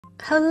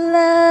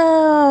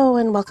Hello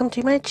and welcome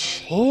to my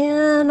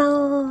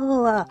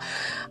channel.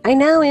 I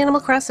know Animal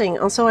Crossing.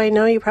 Also, I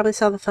know you probably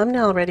saw the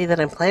thumbnail already that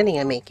I'm planning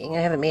on making.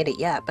 I haven't made it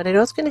yet, but I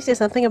know it's going to say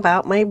something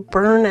about my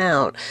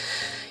burnout.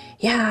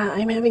 Yeah,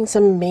 I'm having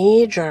some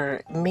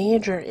major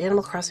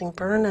Animal Crossing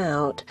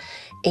burnout.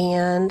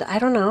 And I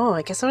don't know,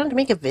 I guess I wanted to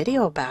make a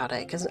video about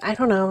it because I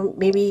don't know,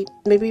 maybe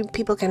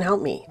people can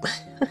help me.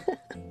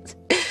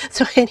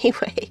 So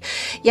anyway,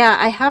 yeah,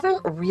 I haven't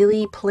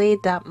really played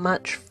that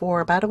much for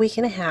about a week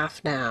and a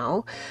half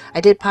now. I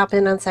did pop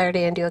in on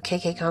Saturday and do a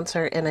KK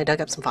concert, and I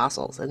dug up some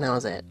fossils, and that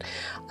was it.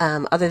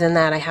 Other than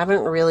that, I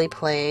haven't really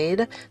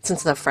played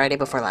since the Friday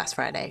before last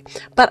Friday.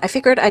 But I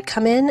figured I'd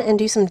come in and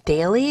do some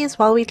dailies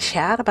while we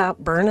chat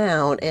about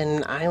burnout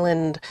and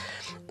island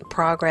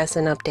progress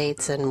and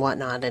updates and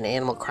whatnot in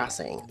Animal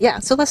Crossing. Yeah,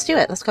 so let's do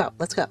it. Let's go.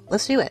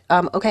 Let's do it.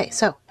 Okay,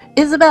 so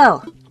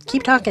Isabel,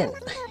 keep talking.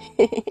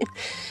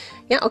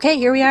 Yeah, okay,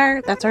 here we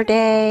are. That's our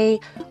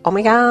day. Oh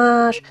my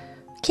gosh.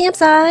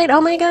 Campsite.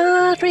 Oh my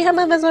gosh, we have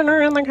a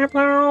visitor in the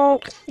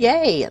campsite.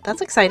 Yay,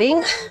 that's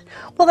exciting.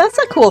 Well, that's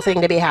a cool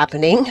thing to be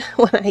happening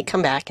when I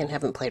come back and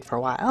haven't played for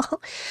a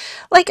while.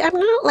 Like, I'm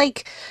not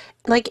like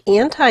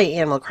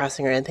anti-Animal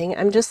Crossing or anything.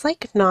 I'm just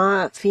like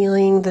not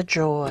feeling the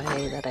joy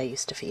that I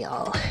used to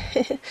feel.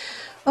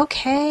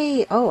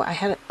 Okay. Oh,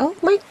 oh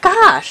my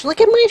gosh,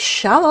 look at my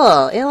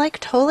shovel. It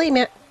like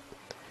totally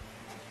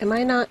Am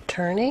I not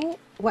turning?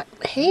 What?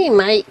 Hey,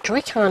 my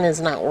Joy-Con is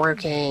not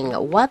working.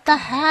 What the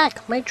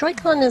heck? My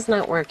Joy-Con is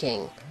not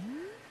working.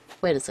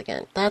 Wait a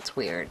second. That's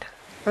weird.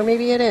 Or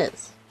maybe it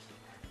is.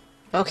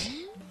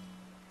 Okay.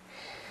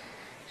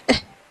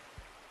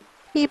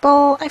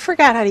 People, I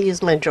forgot how to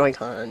use my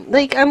Joy-Con.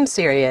 Like, I'm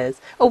serious.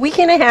 A week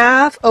and a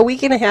half,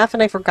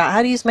 and I forgot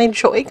how to use my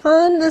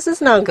Joy-Con? This is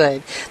not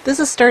good. This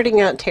is starting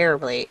out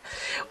terribly.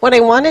 What I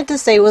wanted to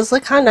say was,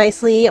 look how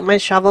nicely my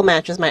shovel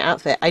matches my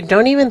outfit. I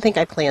don't even think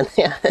I planned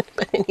that,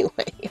 but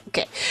anyway,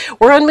 okay.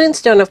 We're on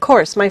Moonstone, of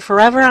course, my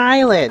forever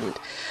island.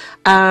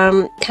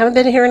 Haven't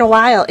been here in a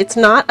while. It's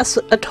not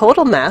a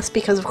total mess,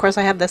 because of course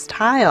I have this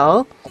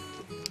tile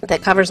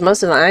that covers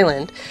most of the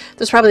island.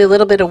 There's probably a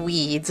little bit of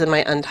weeds in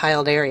my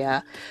untiled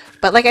area.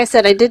 But like I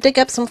said, I did dig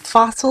up some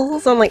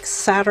fossils on like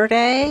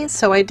Saturday,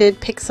 so I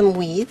did pick some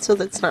weeds, so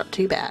that's not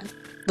too bad.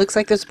 Looks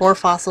like there's more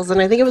fossils, and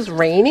I think it was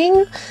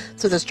raining,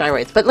 so there's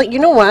gyroids. But like, you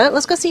know what?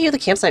 Let's go see who the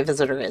campsite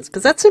visitor is,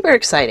 because that's super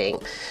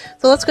exciting.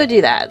 So let's go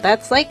do that.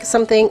 That's like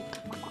something...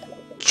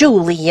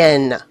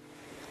 Julian!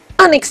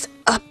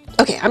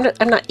 Okay,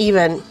 I'm not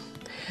even...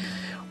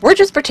 We're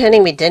just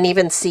pretending we didn't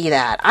even see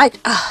that. I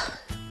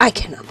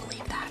cannot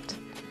believe that.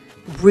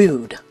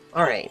 Rude.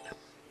 Alright.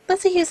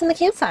 Let's see who's in the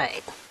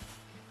campsite.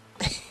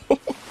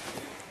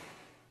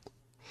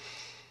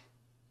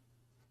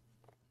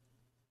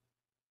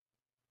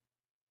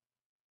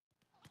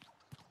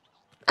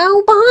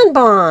 Oh,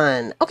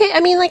 Bonbon! Okay,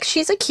 I mean, like,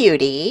 she's a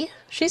cutie.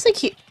 She's a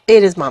cute...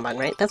 It is Bonbon,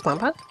 right? That's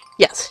Bonbon?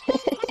 Yes.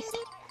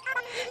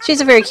 She's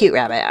a very cute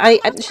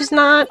rabbit. She's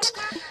not...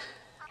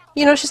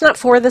 You know, she's not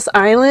for this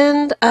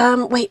island.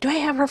 Wait, do I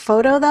have her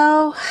photo,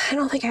 though? I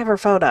don't think I have her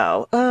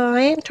photo.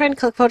 I am trying to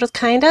collect photos,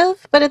 kind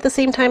of, but at the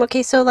same time,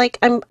 okay, so, like,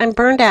 I'm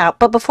burned out.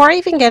 But before I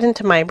even get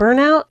into my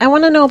burnout, I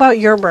want to know about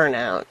your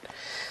burnout.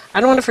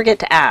 I don't want to forget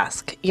to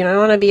ask. You know, I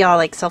don't want to be all,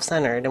 like,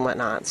 self-centered and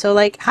whatnot. So,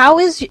 like, how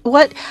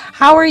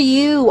are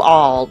you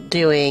all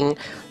doing?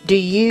 Do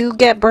you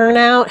get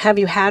burnout? Have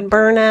you had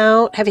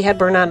burnout? Have you had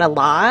burnout a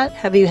lot?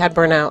 Have you had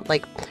burnout,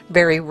 like,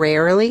 very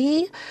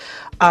rarely?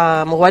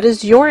 What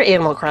is your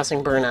Animal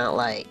Crossing burnout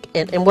like?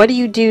 And what do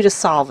you do to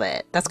solve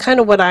it? That's kind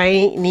of what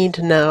I need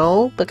to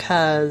know,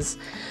 because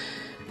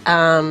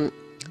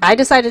I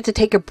decided to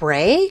take a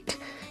break.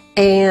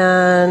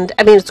 And,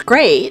 I mean, it's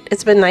great.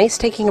 It's been nice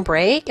taking a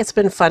break. It's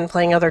been fun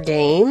playing other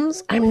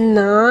games. I'm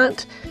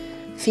not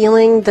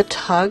feeling the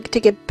tug to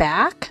get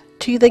back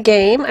to the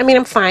game. I mean,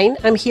 I'm fine.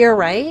 I'm here,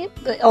 right?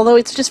 Although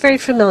it's just very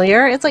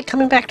familiar. It's like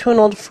coming back to an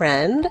old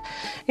friend.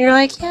 And you're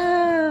like,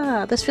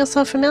 yeah, this feels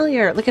so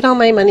familiar. Look at all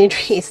my money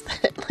trees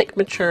that like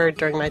matured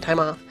during my time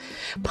off.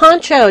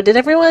 Poncho. Did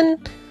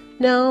everyone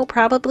know?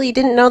 Probably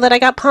didn't know that I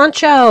got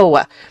Poncho.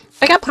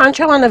 I got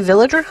Poncho on a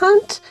villager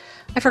hunt.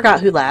 I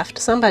forgot who left.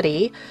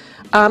 Somebody.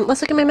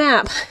 Let's look at my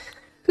map.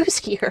 Who's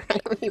here? I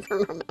don't even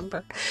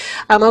remember.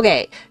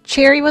 Okay.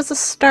 Cherry was a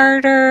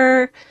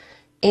starter.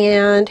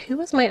 And who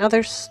was my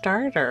other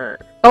starter?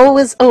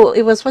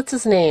 It was what's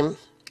his name?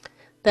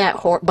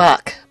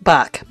 Buck.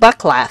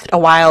 Buck left a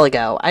while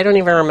ago. I don't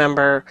even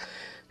remember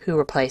who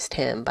replaced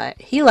him,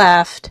 but he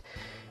left.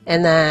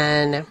 And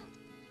then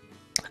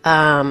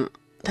I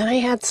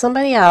had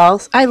somebody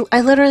else. I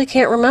literally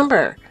can't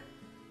remember.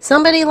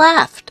 Somebody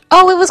left.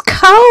 Oh, it was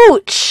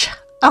Coach.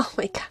 Oh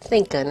my god,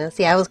 thank goodness.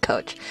 Yeah, it was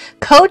Coach.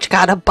 Coach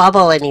got a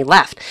bubble and he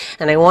left.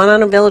 And I went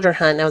on a villager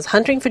hunt and I was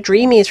hunting for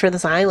dreamies for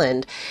this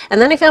island. And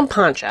then I found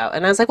Poncho.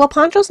 And I was like, well,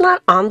 Poncho's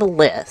not on the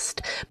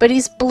list. But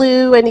he's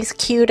blue and he's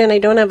cute and I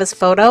don't have his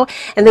photo.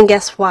 And then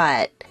guess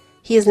what?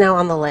 He is now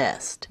on the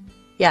list.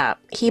 Yeah,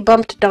 he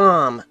bumped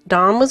Dom.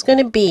 Dom was going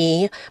to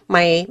be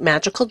my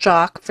magical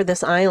jock for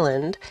this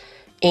island.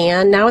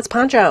 And now it's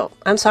Poncho.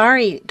 I'm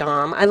sorry,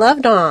 Dom. I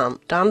love Dom.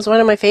 Dom's one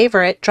of my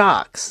favorite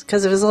jocks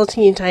because of his little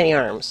teeny tiny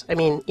arms. I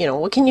mean, you know,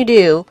 what can you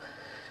do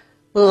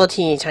with little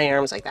teeny tiny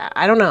arms like that?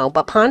 I don't know.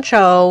 But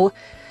Poncho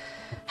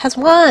has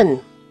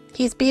won.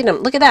 He's beaten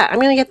him. Look at that. I'm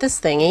going to get this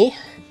thingy.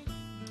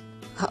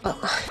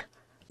 Uh-oh.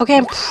 Okay,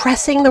 I'm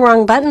pressing the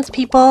wrong buttons,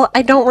 people.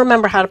 I don't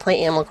remember how to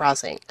play Animal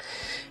Crossing.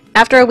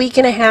 After a week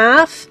and a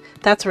half,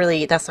 that's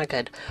not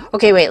good.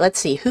 Okay, wait, let's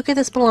see. Who could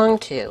this belong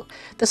to?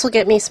 This will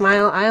get me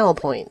Smile Isle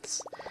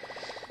points.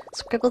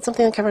 Scribbled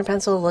something on the cover in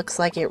pencil. Looks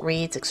like it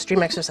reads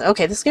Extreme Exercise.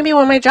 Okay, this is going to be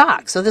one of my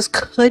jocks. So this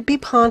could be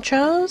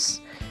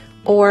Poncho's.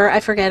 Or I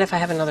forget if I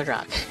have another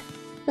jock.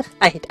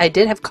 I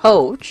did have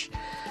Coach.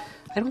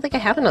 I don't think I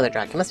have another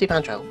jock. It must be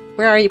Poncho.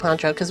 Where are you,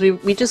 Poncho? Because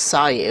we just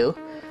saw you.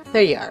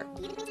 There you are.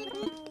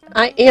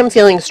 I am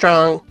feeling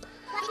strong.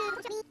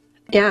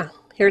 Yeah,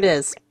 here it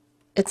is.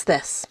 It's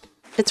this.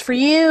 It's for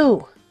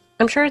you.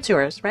 I'm sure it's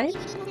yours, right?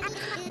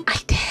 I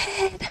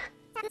did.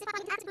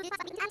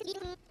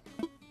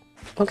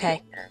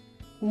 Okay.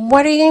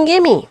 What are you gonna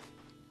give me?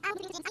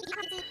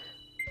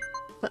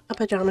 A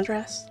pajama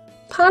dress?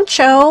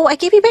 Poncho, I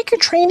gave you back your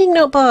training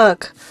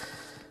notebook.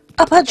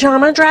 A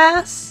pajama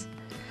dress?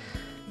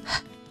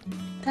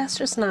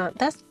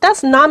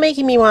 That's not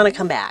making me want to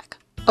come back.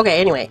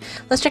 Okay, anyway,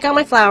 let's check out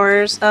my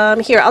flowers.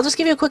 Here, I'll just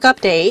give you a quick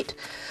update.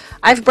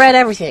 I've bred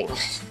everything.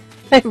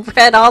 I've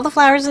bred all the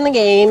flowers in the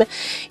game,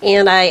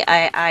 and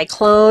I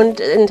cloned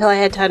until I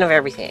had 10 of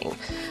everything.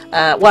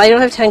 Well, I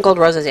don't have 10 gold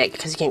roses yet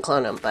because you can't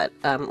clone them, but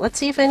let's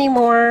see if any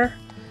more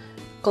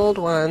gold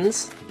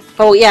ones.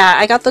 Oh yeah,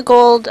 I got the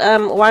gold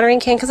watering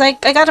can because I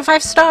got to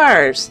 5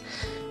 stars.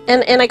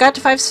 And I got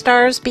to 5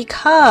 stars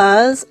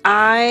because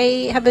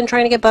I have been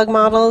trying to get bug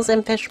models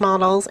and fish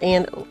models,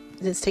 and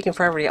it's taking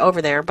forever to get over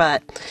there,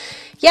 but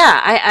yeah,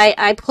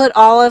 I put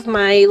all of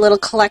my little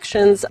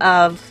collections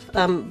of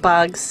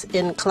bugs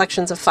in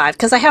collections of 5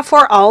 because I have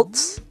 4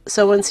 alts,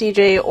 so when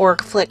CJ or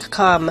Flick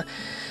come,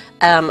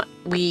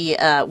 we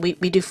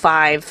do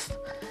 5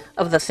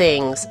 of the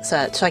things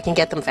so I can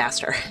get them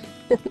faster.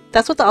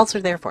 That's what the alts are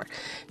there for.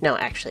 No,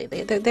 actually,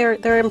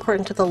 they're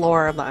important to the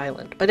lore of the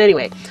island. But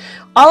anyway,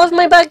 all of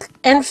my bug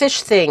and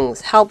fish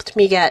things helped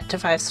me get to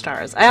 5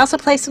 stars. I also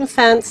placed some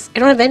fence. I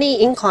don't have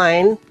any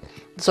incline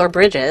or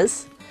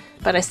bridges,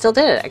 but I still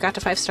did it. I got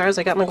to 5 stars.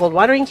 I got my gold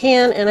watering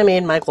can, and I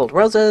made my gold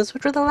roses,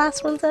 which were the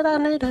last ones that I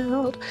made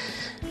out.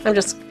 I'm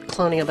just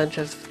cloning a bunch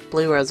of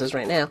blue roses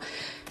right now.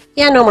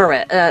 Yeah, no more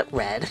red.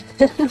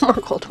 No more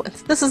gold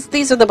ones.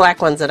 These are the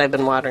black ones that I've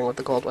been watering with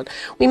the gold one.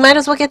 We might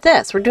as well get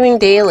this. We're doing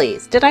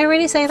dailies. Did I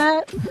already say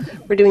that?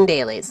 We're doing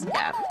dailies.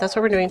 Yeah, that's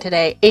what we're doing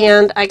today.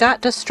 And I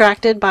got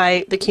distracted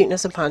by the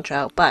cuteness of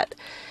Poncho, but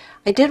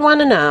I did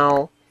want to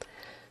know,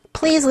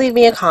 please leave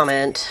me a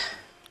comment.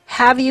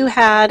 Have you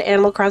had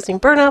Animal Crossing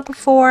burnout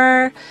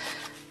before?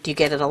 Do you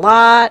get it a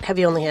lot? Have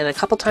you only had it a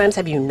couple times?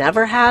 Have you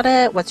never had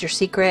it? What's your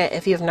secret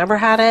if you've never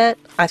had it?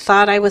 I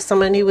thought I was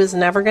someone who was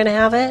never going to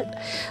have it.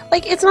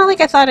 Like, it's not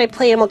like I thought I'd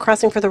play Animal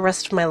Crossing for the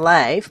rest of my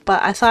life,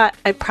 but I thought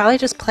I'd probably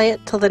just play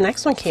it till the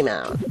next one came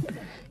out.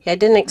 Yeah, I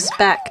didn't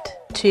expect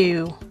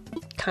to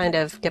kind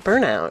of get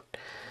burnout.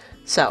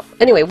 So,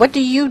 anyway, what do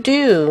you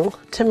do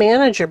to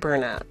manage your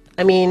burnout?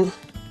 I mean,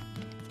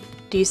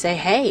 do you say,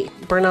 hey,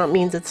 burnout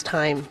means it's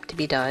time to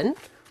be done?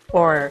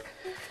 Or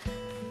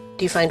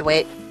do you find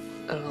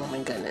oh my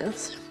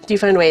goodness. Do you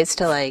find ways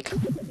to, like,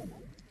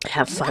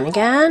 have fun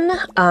again?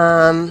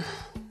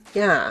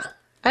 Yeah.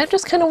 I'm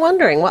just kind of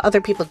wondering what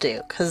other people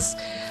do. Because,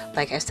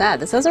 like I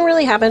said, this hasn't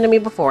really happened to me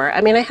before.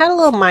 I mean, I had a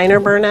little minor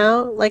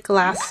burnout, like,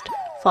 last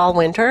fall,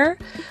 winter.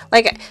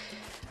 Like,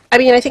 I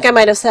mean, I think I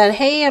might have said,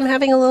 hey, I'm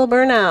having a little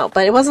burnout.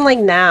 But it wasn't like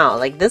now.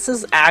 Like, this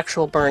is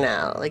actual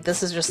burnout. Like,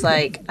 this is just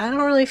like, I don't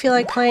really feel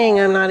like playing.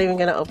 I'm not even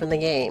going to open the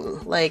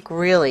game. Like,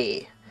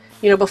 really.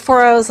 You know,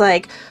 before I was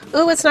like,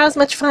 oh, it's not as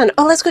much fun.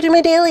 Oh, let's go do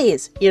my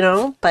dailies, you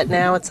know? But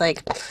now it's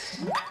like,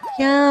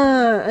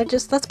 yeah,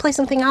 let's play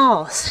something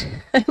else.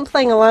 I'm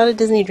playing a lot of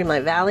Disney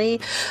Dreamlight Valley.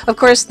 Of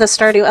course, the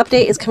Stardew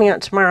update is coming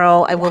out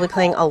tomorrow. I will be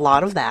playing a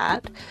lot of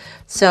that.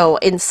 So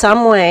in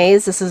some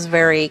ways, this is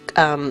very,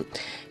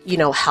 you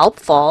know,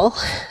 helpful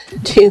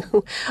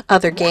to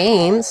other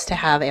games to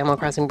have Animal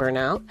Crossing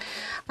burnout.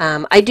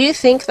 I do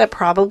think that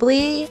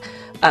probably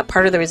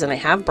part of the reason I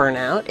have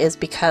burnout is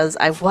because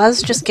I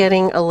was just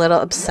getting a little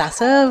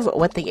obsessive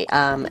with the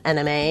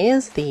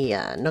NMAs,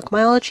 the Nook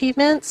Mile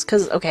achievements,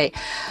 because, okay,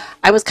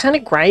 I was kind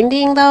of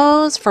grinding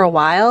those for a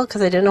while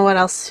because I didn't know what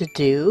else to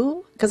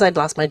do because I'd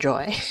lost my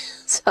joy.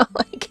 So,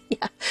 like,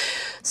 yeah.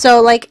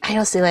 So, like,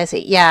 I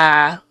see,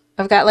 yeah,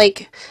 I've got,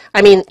 like,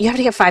 I mean, you have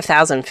to get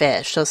 5,000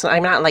 fish, so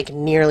I'm not, like,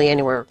 nearly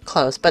anywhere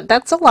close, but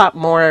that's a lot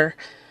more,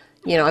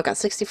 you know, I've got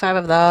 65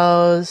 of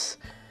those.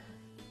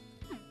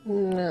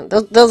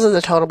 Those are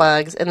the total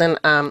bugs, and then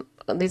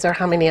these are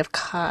how many I've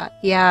caught.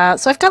 Yeah,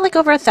 so I've got like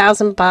over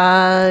 1,000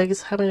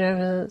 bugs. How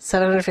many?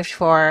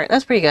 754.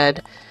 That's pretty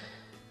good.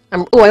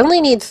 Oh, I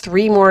only need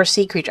 3 more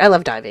sea creatures. I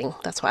love diving.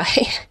 That's why.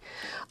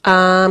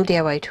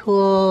 DIY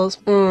tools.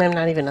 I'm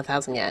not even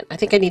 1,000 yet. I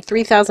think I need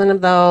 3,000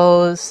 of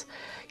those.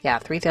 Yeah,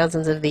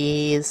 3,000s of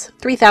these.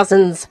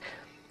 3,000s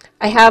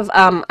I have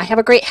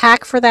a great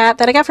hack for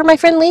that I got from my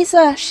friend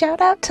Lisa.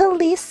 Shout out to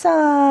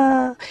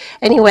Lisa.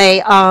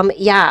 Anyway,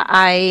 yeah,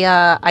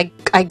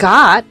 I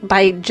got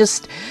by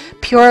just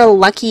pure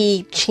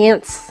lucky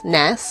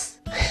chance-ness.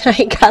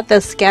 I got the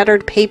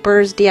scattered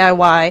papers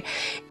DIY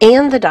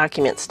and the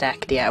document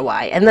stack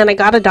DIY, and then I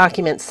got a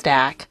document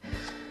stack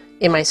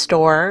in my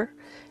store,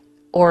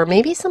 or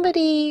maybe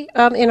somebody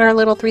in our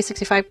little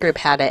 365 group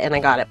had it and I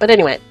got it. But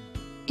anyway,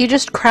 you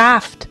just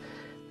craft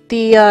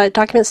the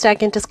document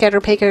stack into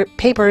scattered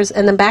papers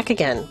and then back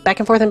again. Back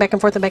and forth and back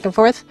and forth and back and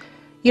forth.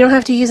 You don't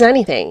have to use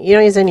anything. You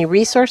don't use any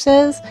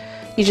resources.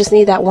 You just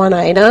need that one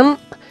item.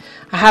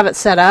 I have it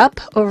set up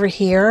over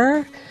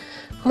here.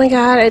 Oh my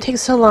god, it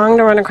takes so long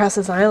to run across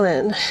this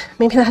island.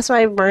 Maybe that's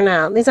why I burn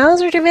out. These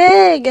islands are too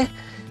big.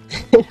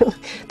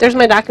 There's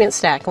my document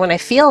stack. When I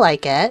feel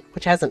like it,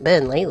 which hasn't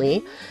been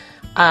lately,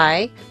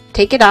 I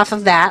take it off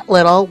of that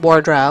little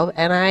wardrobe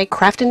and I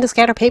craft into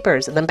scatter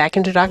papers and then back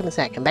into document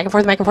stack and back and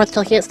forth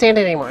till I can't stand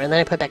it anymore, and then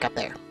I put it back up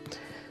there.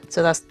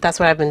 So that's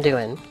what I've been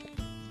doing.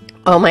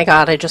 Oh my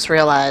god, I just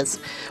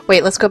realized.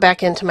 Wait, let's go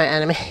back into my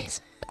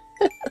animes.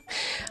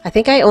 I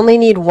think I only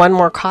need one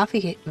more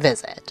coffee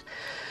visit.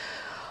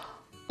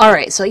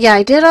 Alright, so yeah,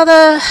 I did all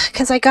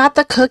because I got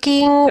the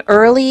cooking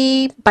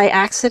early by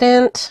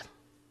accident.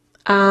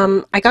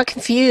 I got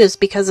confused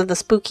because of the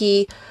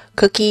spooky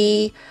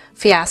cookie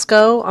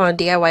fiasco on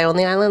DIY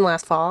Only Island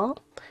last fall.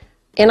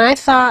 And I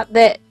thought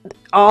that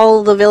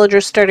all the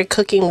villagers started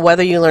cooking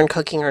whether you learn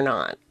cooking or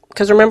not.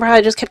 Because remember how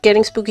I just kept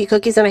getting spooky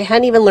cookies and I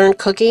hadn't even learned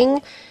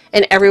cooking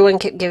and everyone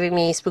kept giving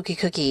me spooky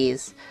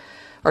cookies.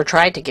 Or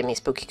tried to give me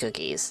spooky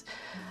cookies.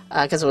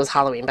 Because it was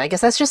Halloween. But I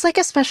guess that's just like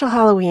a special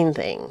Halloween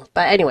thing.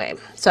 But anyway,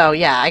 so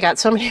yeah, I got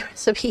so many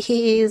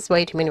recipes.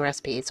 Way too many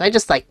recipes. So I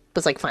just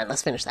was like, fine,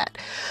 let's finish that.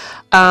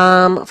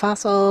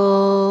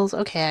 Fossils.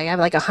 Okay, I have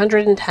like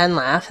 110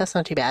 left. That's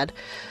not too bad.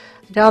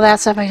 I did all that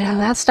stuff. I did all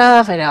that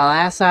stuff. I did all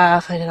that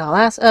stuff. I did all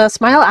that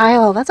Smile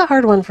Isle. That's a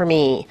hard one for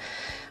me.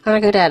 I'm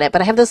not good at it.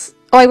 But I have this.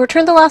 Oh, I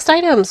returned the last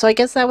item. So I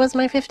guess that was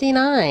my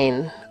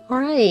 59.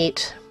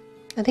 Alright.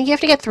 I think you have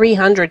to get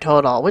 300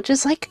 total, which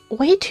is like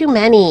way too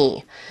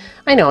many.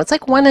 I know, it's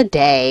like one a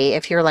day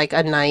if you're like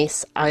a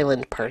nice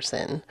island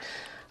person.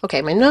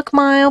 Okay, my Nook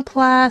Mile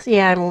plus.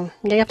 Yeah,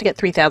 you have to get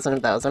 3,000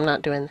 of those. I'm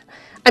not doing...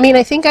 I mean,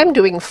 I think I'm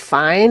doing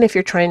fine if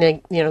you're trying to,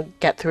 you know,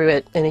 get through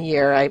it in a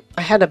year. I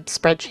had a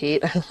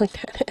spreadsheet. I looked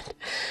at it.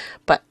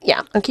 But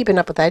yeah, I'm keeping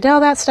up with that. I did all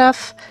that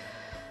stuff.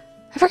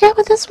 I forget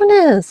what this one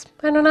is.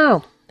 I don't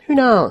know. Who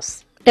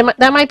knows?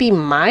 That might be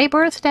my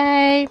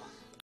birthday.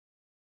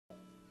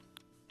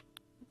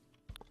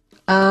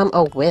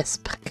 Oh,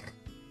 Wisp.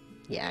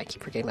 Yeah, I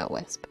keep forgetting about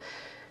Wisp.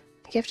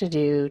 I think you have to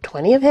do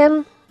 20 of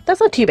him.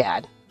 That's not too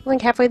bad. I'm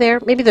like halfway there.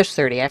 Maybe there's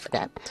 30. I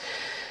forgot.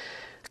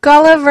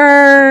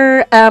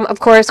 Gulliver. Of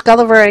course,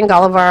 Gulliver and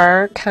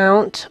Gulliver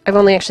count. I've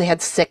only actually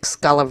had 6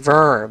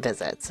 Gulliver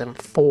visits and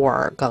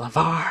 4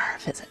 Gulliver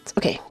visits.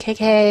 Okay,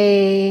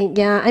 KK.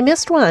 Yeah, I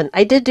missed one.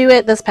 I did do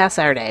it this past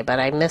Saturday, but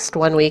I missed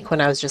 1 week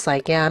when I was just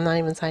like, yeah, I'm not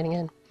even signing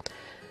in.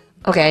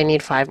 Okay, I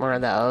need 5 more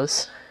of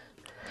those.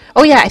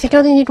 Oh yeah, I think I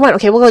only need 1.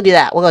 Okay, we'll go do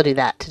that. We'll go do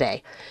that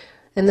today.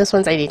 And this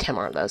one's I need 10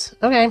 more of those.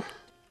 Okay.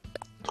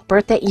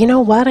 Birthday. You know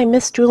what? I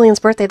missed Julian's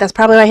birthday. That's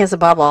probably why he has a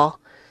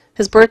bubble.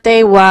 His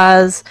birthday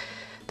was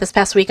this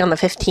past week on the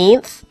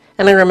 15th,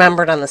 and I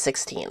remembered on the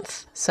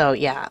 16th. So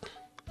yeah,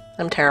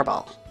 I'm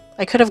terrible.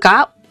 I could have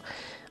got...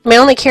 I mean,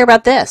 I only care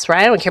about this,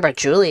 right? I don't care about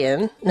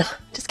Julian. No,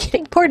 just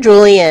kidding. Poor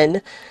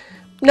Julian.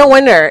 No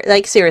wonder.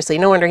 Like, seriously,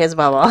 no wonder he has a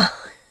bubble.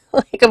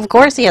 Like, of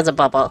course he has a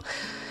bubble.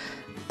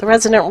 The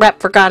resident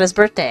rep forgot his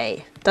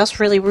birthday. That's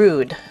really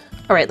rude.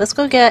 Alright, let's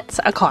go get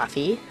a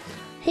coffee.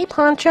 Hey,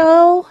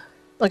 Poncho.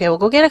 Okay, we'll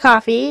go get a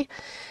coffee.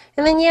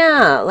 And then,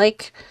 yeah,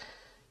 like,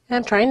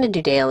 I'm trying to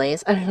do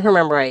dailies. I don't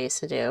remember what I used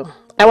to do.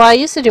 Well, I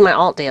used to do my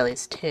alt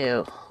dailies,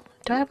 too.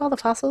 Do I have all the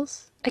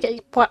fossils?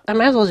 I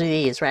might as well do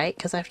these, right?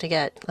 Because I have to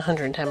get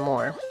 110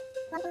 more.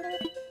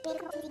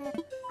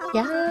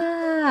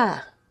 Yeah!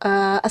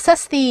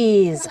 Assess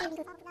these!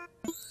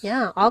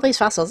 Yeah, all these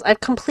fossils. I've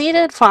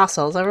completed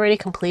fossils. I've already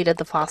completed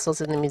the fossils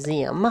in the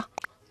museum.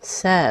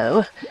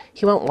 So,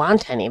 he won't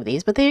want any of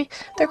these, but they're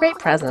great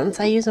presents.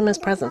 I use them as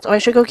presents. Oh, I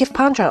should go give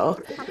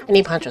Poncho. I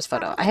need Poncho's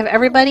photo. I have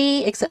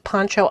everybody except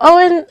Poncho. Oh,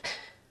 and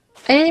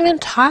I didn't even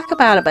talk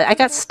about it, but I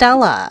got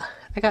Stella.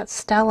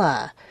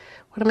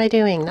 What am I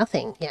doing?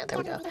 Nothing. Yeah, there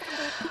we go.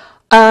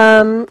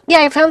 Yeah,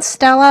 I found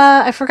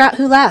Stella. I forgot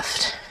who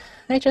left.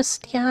 I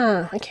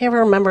can't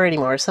remember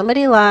anymore.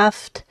 Somebody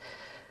left.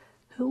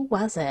 Who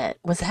was it?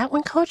 Was that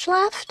when Coach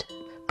left?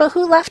 But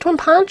who left when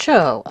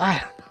Poncho? I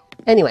don't know.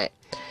 Anyway.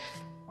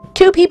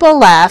 2 people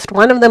left.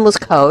 One of them was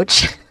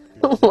Coach.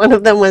 One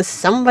of them was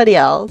somebody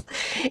else.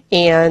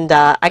 And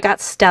I got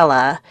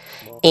Stella.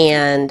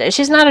 And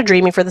she's not a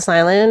dreamie for this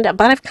island,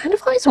 but I've kind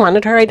of always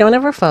wanted her. I don't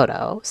have her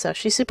photo, so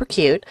she's super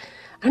cute.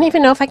 I don't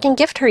even know if I can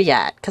gift her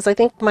yet, because I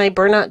think my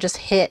burnout just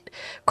hit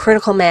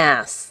critical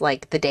mass,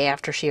 like, the day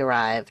after she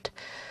arrived.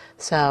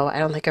 So I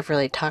don't think I've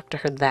really talked to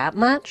her that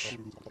much.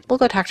 We'll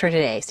go talk to her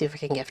today, see if we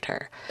can gift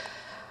her.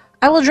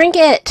 I will drink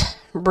it!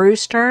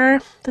 Brewster,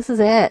 this is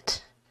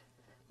it.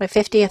 My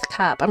 50th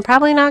cup. I'm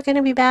probably not going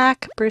to be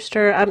back,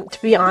 Brewster,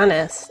 to be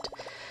honest.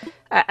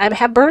 I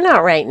have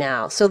burnout right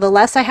now, so the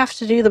less I have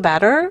to do, the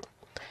better.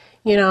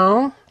 You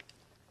know?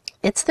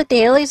 It's the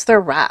dailies,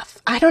 they're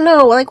rough. I don't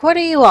know, like, what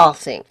do you all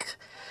think?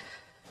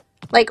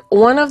 Like,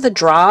 one of the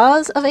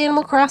draws of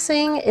Animal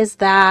Crossing is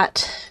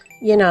that,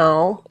 you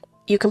know,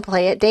 you can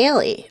play it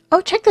daily.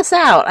 Oh, check this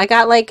out. I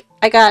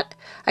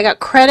got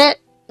credit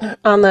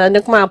on the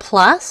Nook Mile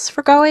Plus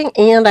for going,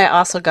 and I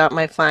also got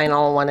my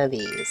final one of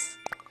these.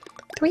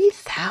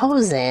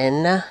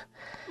 3,000.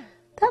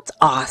 That's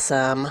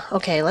awesome.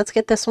 Okay, let's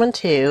get this one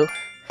too.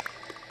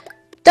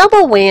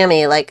 Double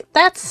whammy, like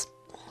that's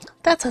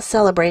a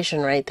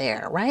celebration right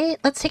there, right?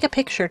 Let's take a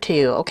picture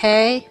too,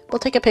 okay? We'll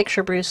take a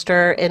picture,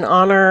 Brewster, in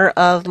honor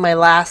of my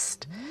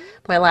last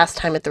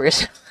time at the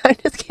resort. I'm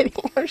just kidding.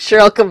 I'm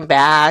sure I'll come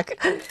back.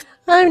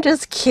 I'm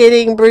just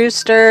kidding,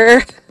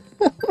 Brewster.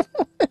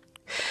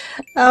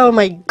 Oh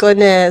my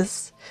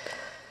goodness.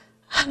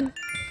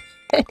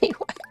 Anyway,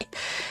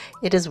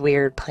 it is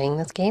weird playing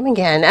this game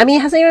again. I mean,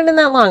 it hasn't even been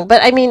that long,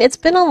 but I mean, it's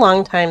been a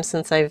long time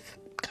since I've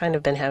kind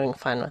of been having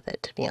fun with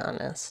it, to be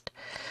honest.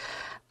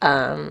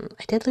 I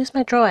did lose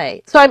my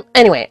joy. So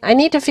anyway, I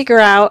need to figure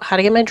out how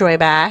to get my joy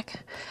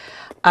back.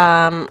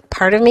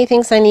 Part of me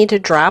thinks I need to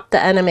drop the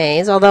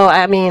NMAs, although,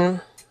 I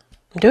mean,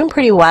 I'm doing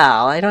pretty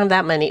well. I don't have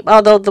that many.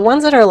 Although the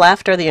ones that are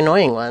left are the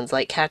annoying ones,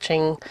 like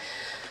catching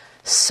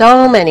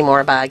so many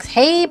more bugs.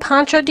 Hey,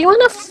 Poncho, do you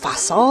want a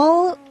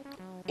fossil?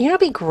 You know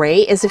what'd be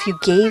great is if you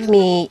gave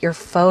me your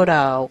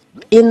photo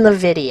in the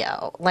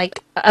video.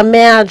 Like,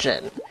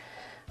 imagine.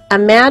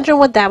 Imagine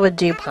what that would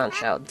do,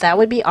 Poncho. That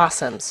would be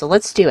awesome. So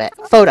let's do it.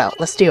 Photo.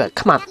 Let's do it.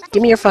 Come on.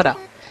 Give me your photo.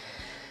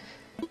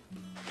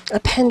 A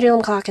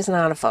pendulum clock is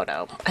not a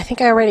photo. I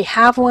think I already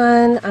have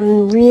one.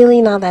 I'm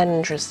really not that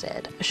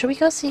interested. Should we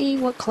go see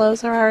what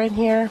clothes there are in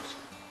here?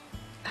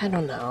 I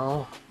don't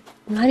know.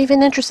 I'm not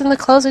even interested in the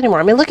clothes anymore.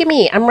 I mean, look at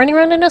me. I'm running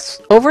around in a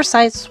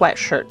oversized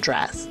sweatshirt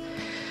dress.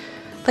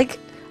 Like,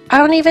 I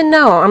don't even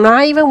know. I'm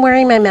not even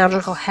wearing my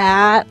magical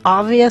hat.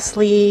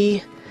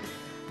 Obviously,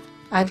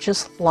 I've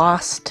just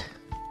lost.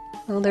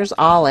 Oh, there's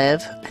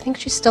Olive. I think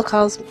she still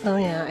calls. Oh,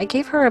 yeah. I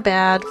gave her a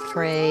bad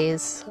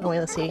phrase. Oh, wait,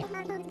 let's see.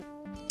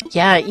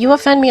 Yeah, you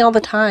offend me all the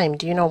time.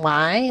 Do you know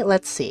why?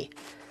 Let's see.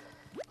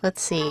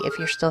 Let's see if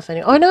you're still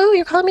offending. Oh, no,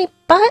 you're calling me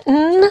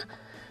Button.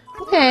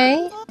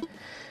 Okay.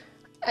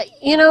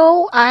 You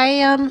know,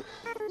 let's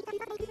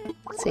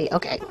see.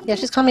 Okay. Yeah,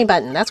 she's calling me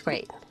Button. That's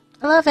great.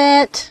 I love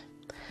it.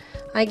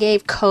 I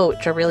gave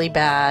Coach a really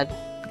bad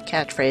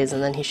catchphrase,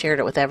 and then he shared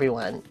it with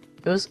everyone.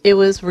 It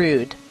was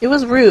rude. It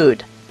was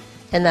rude.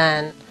 And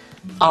then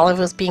Olive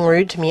was being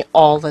rude to me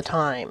all the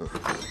time.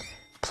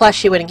 Plus,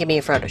 she wouldn't give me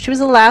a photo. She was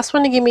the last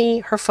one to give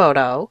me her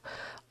photo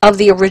of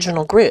the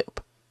original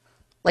group.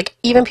 Like,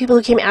 even people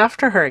who came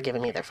after her are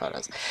giving me their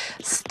photos.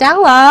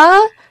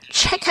 Stella,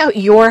 check out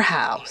your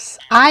house.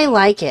 I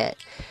like it.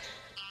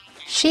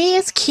 She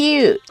is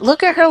cute.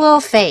 Look at her little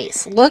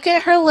face. Look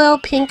at her little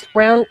pink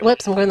round...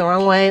 Whoops, I'm going the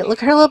wrong way.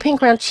 Look at her little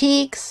pink round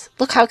cheeks.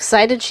 Look how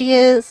excited she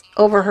is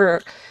over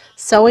her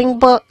sewing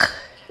book.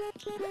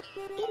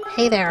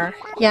 Hey there.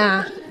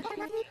 Yeah.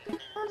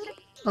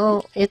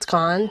 Oh, it's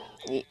gone.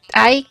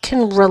 I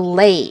can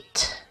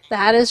relate.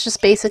 That is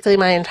just basically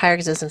my entire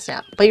existence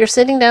now. But you're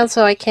sitting down,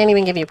 so I can't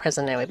even give you a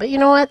present anyway. But you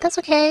know what? That's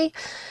okay.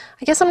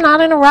 I guess I'm not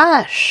in a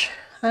rush.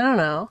 I don't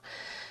know.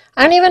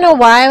 I don't even know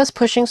why I was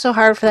pushing so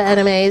hard for the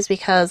NMAs,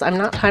 because I'm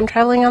not time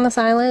traveling on this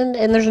island,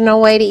 and there's no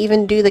way to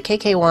even do the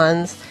KK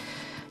ones.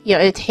 You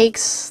know, it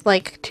takes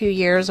like 2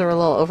 years or a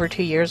little over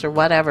 2 years or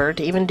whatever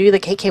to even do the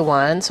KK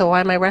one, so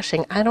why am I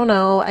rushing? I don't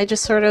know. I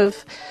just sort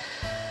of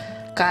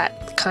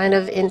got kind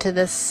of into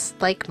this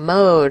like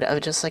mode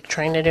of just like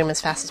trying to do them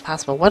as fast as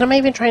possible. What am I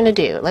even trying to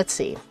do? Let's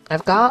see.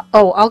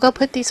 I'll go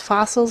put these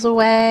fossils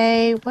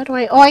away. What do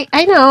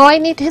I know. I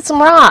need to hit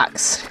some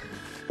rocks.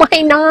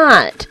 Why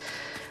not?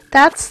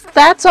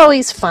 That's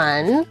always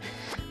fun.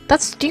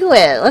 Let's do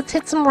it. Let's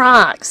hit some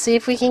rocks. See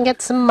if we can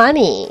get some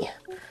money.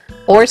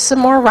 Or some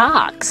more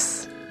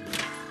rocks.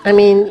 I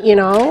mean, you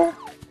know.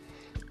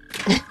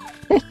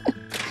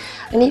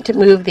 I need to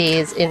move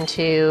these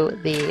into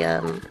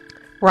the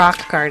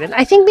rock garden.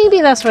 I think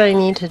maybe that's what I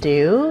need to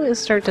do, is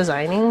start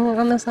designing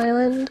on this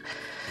island.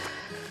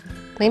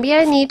 Maybe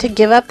I need to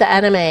give up the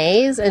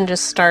NMAs and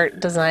just start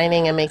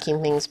designing and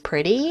making things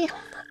pretty.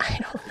 I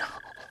don't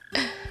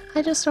know.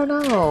 I just don't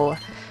know.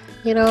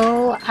 You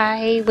know,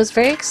 I was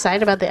very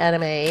excited about the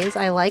NMAs.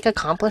 I like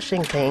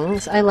accomplishing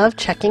things. I love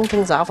checking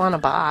things off on a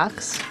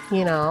box.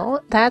 You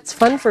know, that's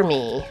fun for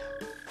me.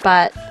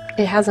 But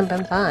it hasn't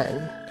been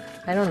fun.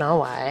 I don't know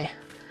why.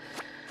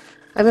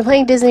 I've been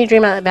playing Disney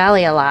Dreamlight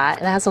Valley a lot.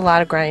 It has a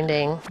lot of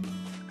grinding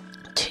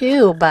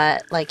too,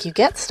 but like you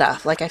get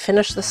stuff. Like I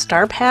finished the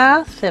Star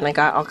Path and I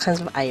got all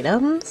kinds of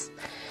items.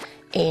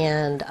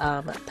 And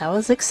that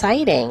was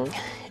exciting.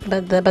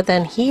 But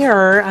then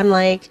here, I'm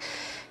like...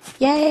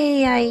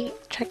 Yay, I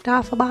checked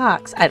off a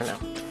box. I don't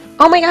know.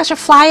 Oh my gosh, a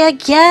fly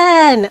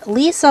again!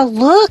 Lisa,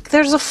 look,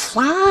 there's a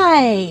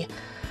fly!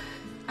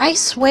 I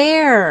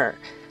swear.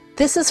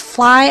 This is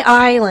Fly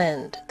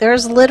Island.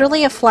 There's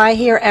literally a fly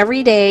here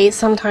every day,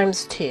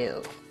 sometimes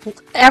two.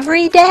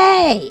 Every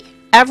day!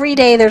 Every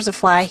day there's a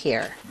fly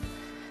here.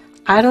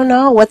 I don't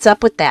know what's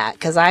up with that,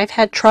 because I've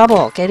had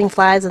trouble getting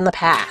flies in the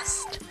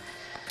past.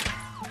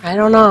 I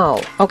don't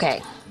know.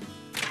 Okay.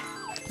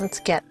 Let's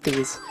get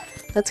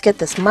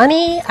this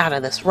money out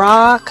of this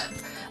rock.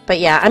 But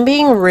yeah, I'm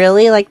being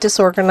really like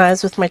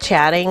disorganized with my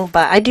chatting,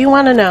 but I do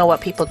want to know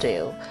what people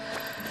do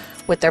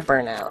with their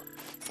burnout.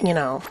 You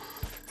know,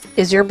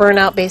 is your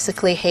burnout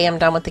basically, hey, I'm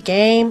done with the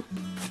game?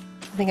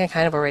 I think I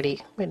kind of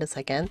already, wait a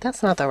second,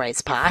 that's not the right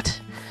spot.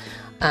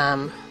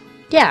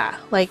 Yeah,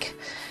 like,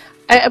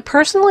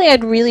 personally,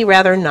 I'd really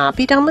rather not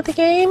be done with the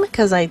game,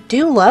 because I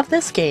do love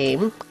this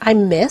game. I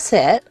miss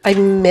it. I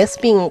miss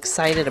being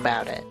excited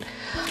about it.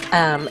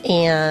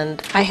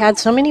 And I had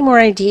so many more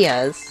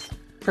ideas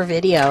for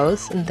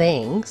videos and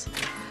things,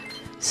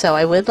 so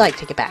I would like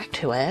to get back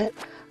to it.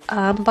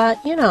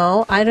 But, you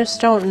know, I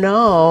just don't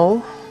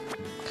know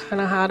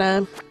kind of how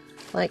to,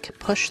 like,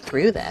 push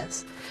through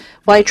this.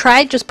 Well, I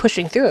tried just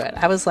pushing through it.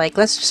 I was like,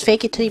 let's just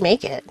fake it till you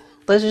make it.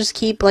 Let's just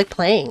keep, like,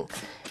 playing.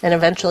 And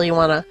eventually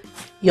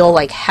you'll,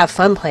 like, have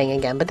fun playing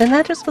again. But then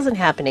that just wasn't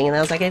happening, and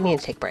I was like, I need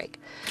to take a break.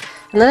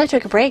 And then I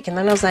took a break, and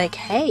then I was like,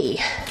 hey,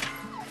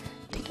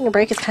 taking a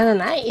break is kind of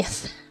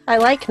nice. I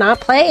like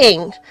not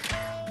playing.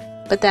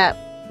 But that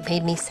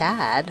made me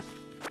sad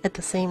at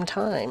the same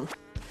time.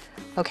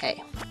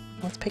 Okay,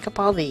 let's pick up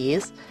all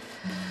these.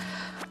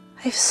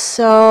 I have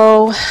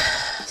so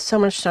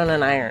much stone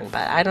and iron,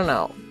 but I don't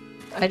know.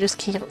 I just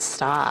can't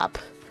stop.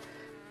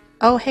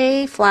 Oh,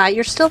 hey, fly,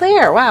 you're still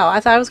there. Wow, I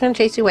thought I was going to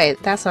chase you away.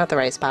 That's not the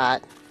right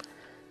spot.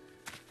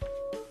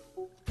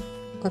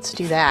 Let's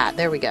do that.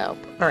 There we go.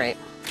 All right.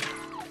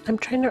 I'm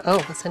trying to... Oh,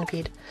 a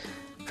centipede.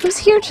 Who's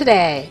here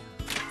today?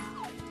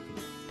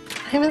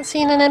 I haven't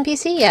seen an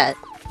NPC yet.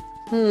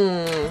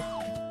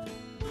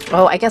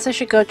 Oh, I guess I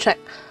should go check.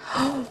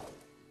 Oh,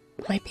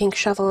 my pink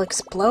shovel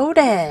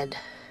exploded.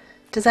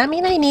 Does that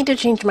mean I need to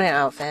change my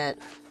outfit?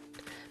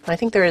 I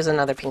think there is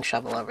another pink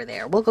shovel over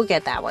there. We'll go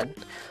get that one.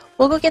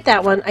 We'll go get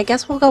that one. I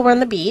guess we'll go run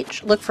the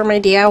beach, look for my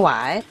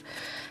DIY,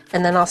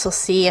 and then also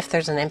see if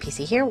there's an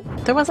NPC here.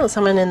 There wasn't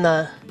someone in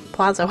the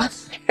plaza,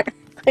 was there?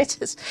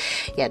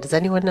 Yeah, does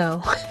anyone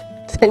know?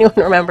 Does anyone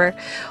remember?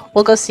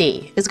 We'll go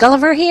see. Is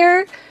Gulliver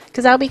here?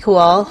 Because that would be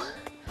cool.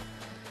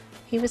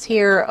 He was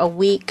here the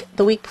week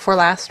before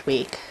last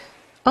week.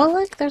 Oh,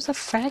 look, there's a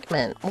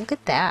fragment. Look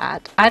at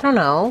that. I don't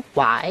know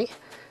why.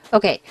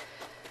 Okay.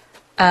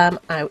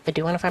 I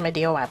do want to find my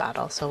DIY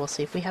bottle, so we'll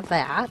see if we have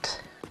that.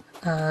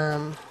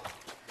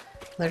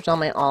 There's all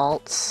my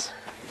alts.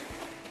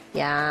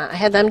 Yeah, I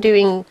had them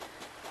doing,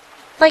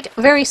 like,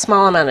 a very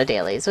small amount of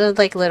dailies. It would,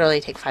 like,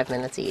 literally take 5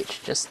 minutes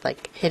each. Just,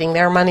 like, hitting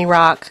their money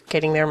rock,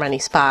 getting their money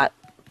spot,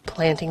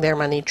 planting their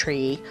money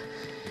tree.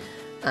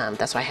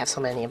 That's why I have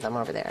so many of them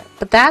over there.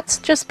 But that's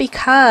just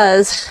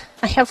because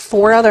I have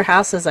 4 other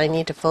houses I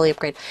need to fully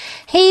upgrade.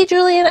 Hey,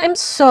 Julian, I'm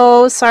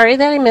so sorry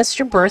that I missed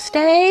your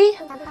birthday.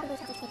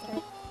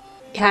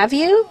 Have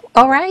you?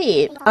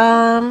 Alright.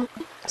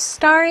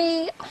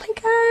 Starry. Oh my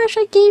gosh,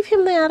 I gave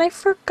him that. I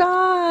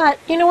forgot.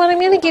 You know what? I'm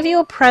going to give you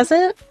a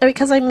present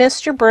because I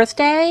missed your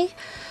birthday.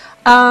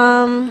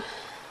 Not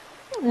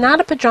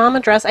a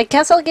pajama dress. I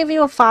guess I'll give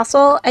you a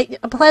fossil. A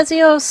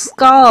Plesio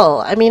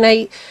skull. I mean,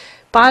 I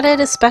bought it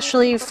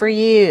especially for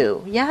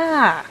you.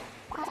 Yeah.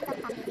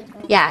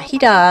 Yeah, he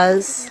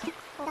does.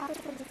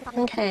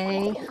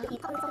 Okay.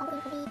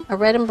 A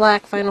red and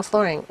black vinyl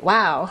flooring.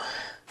 Wow.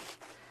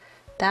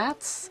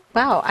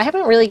 Wow, I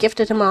haven't really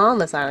gifted him all on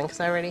this island because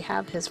I already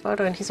have his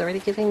photo and he's already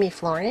giving me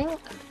flooring.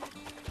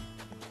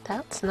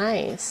 That's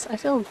nice. I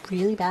feel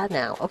really bad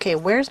now. Okay,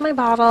 where's my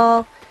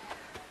bottle?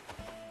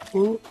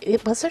 Ooh,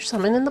 was there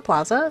someone in the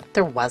plaza?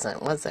 There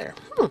wasn't, was there?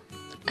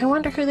 I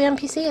wonder who the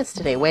NPC is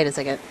today. Wait a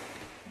second.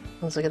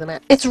 Let's look at the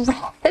map. It's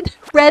Red!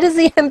 Red is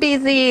the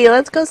NPC!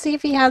 Let's go see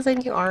if he has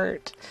any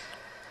art.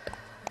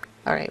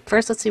 Alright,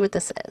 first let's see what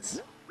this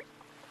is.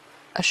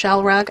 A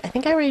shell rug. I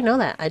think I already know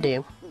that. I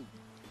do.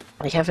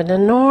 I have an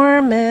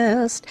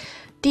enormous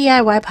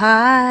DIY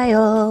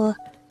pile.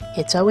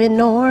 It's so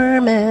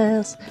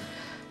enormous.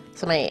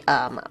 So my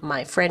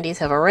friendies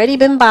have already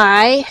been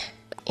by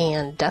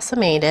and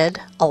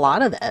decimated a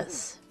lot of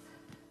this.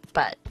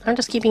 But I'm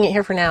just keeping it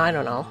here for now. I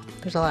don't know.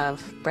 There's a lot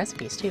of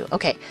recipes too.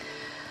 Okay.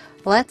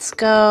 Let's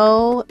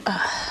go.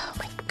 Oh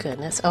my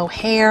goodness. Oh,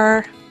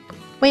 hair.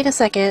 Wait a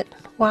second.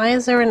 Why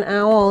is there an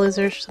owl? Is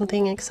there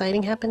something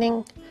exciting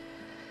happening?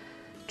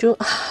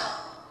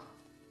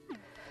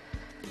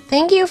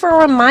 Thank you for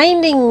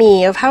reminding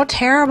me of how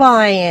terrible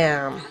I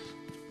am.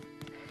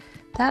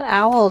 That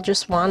owl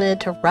just wanted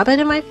to rub it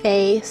in my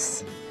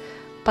face.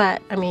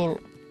 But, I mean,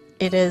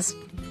 it is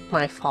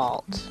my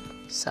fault.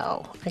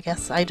 So, I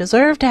guess I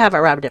deserve to have it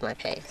rubbed in my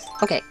face.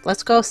 Okay,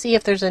 let's go see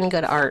if there's any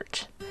good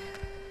art.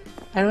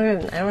 I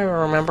don't even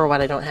remember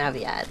what I don't have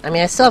yet. I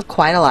mean, I still have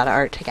quite a lot of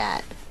art to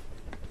get.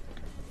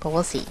 But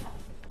we'll see.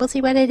 We'll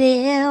see what it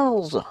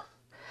is.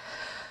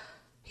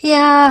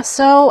 Yeah,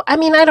 so, I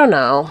mean, I don't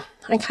know.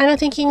 I'm kind of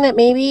thinking that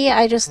maybe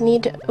I just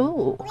need to...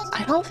 Ooh,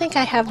 I don't think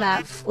I have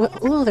that...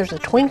 Ooh, there's a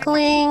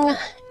twinkling,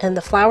 and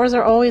the flowers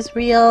are always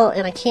real,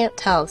 and I can't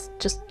tell. It's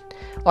just...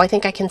 Oh, I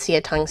think I can see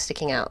a tongue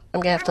sticking out.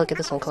 I'm gonna have to look at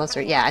this one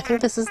closer. Yeah, I think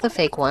this is the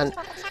fake one.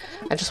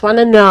 I just want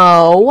to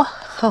know...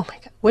 Oh my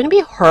god. Wouldn't it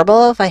be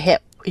horrible if I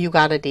hit you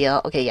got a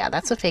deal? Okay, yeah,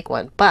 that's a fake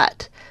one,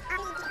 but...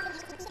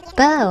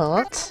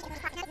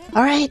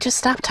 Alright, just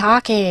stop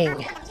talking.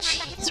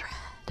 Jeez, Red.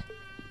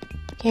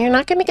 You're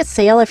not gonna make a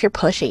sale if you're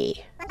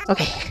pushy.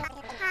 Okay.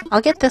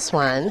 I'll get this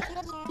one.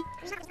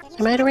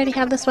 I might already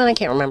have this one, I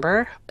can't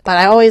remember. But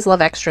I always love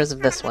extras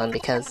of this one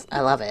because I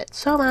love it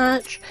so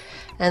much.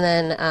 And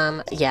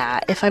then,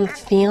 yeah, if I'm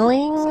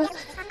feeling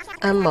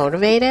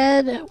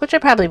motivated, which I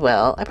probably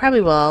will,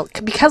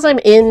 because I'm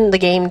in the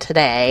game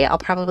today, I'll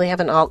probably have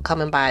an alt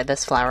come and buy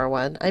this flower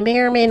one. I may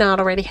or may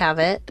not already have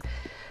it.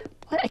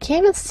 What? I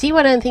can't even see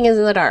what anything is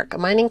in the dark. A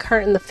mining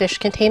cart and the fish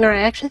container.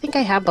 I actually think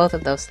I have both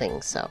of those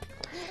things, so.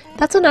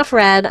 That's enough,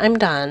 Red. I'm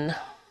done.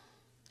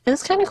 It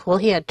was kind of cool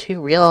he had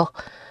 2 real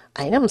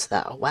items,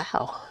 though.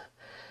 Wow.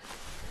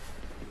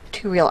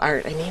 2 real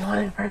art. I mean,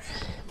 whatever.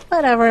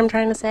 Whatever I'm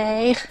trying to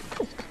say.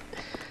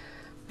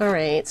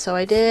 Alright, so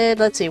I did...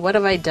 Let's see, what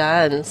have I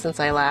done since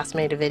I last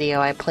made a video?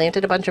 I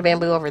planted a bunch of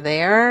bamboo over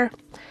there.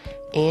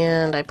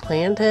 And I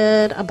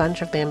planted a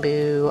bunch of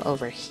bamboo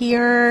over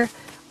here.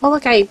 Oh,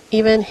 look, I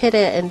even hit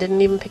it and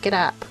didn't even pick it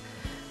up.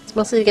 It's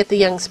mostly to get the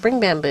young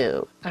spring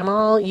bamboo. I'm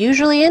all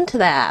usually into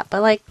that.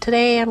 But, like,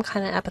 today I'm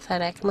kind of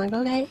apathetic. I'm like,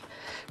 okay.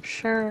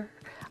 Sure.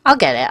 I'll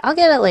get it. I'll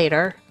get it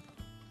later.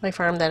 My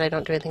farm that I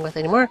don't do anything with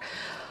anymore.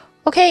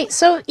 Okay,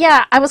 so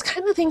yeah, I was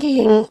kind of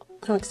thinking...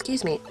 Oh,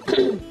 excuse me.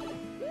 I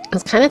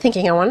was kind of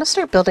thinking I want to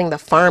start building the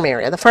farm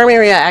area. The farm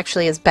area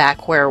actually is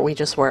back where we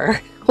just were.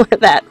 Where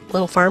that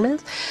little farm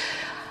is.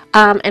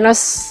 And I was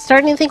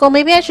starting to think, well,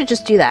 maybe I should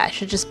just do that. I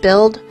should just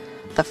build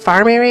the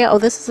farm area. Oh,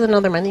 this is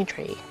another money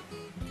tree.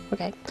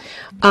 Okay.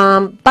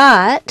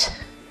 But...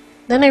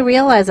 Then I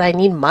realized I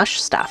need mush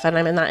stuff, and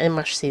I'm not in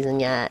mush season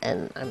yet,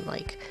 and I'm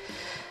like,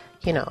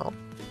 you know,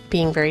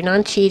 being very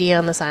non-cheaty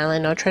on this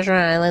island, no treasure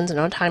islands,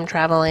 no time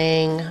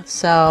traveling,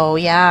 so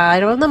yeah, I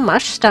don't have the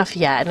mush stuff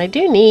yet, and I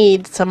do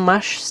need some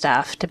mush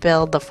stuff to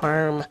build the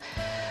farm,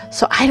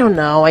 so I don't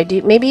know,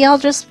 maybe I'll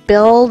just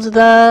build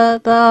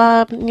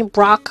the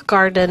rock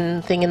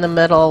garden thing in the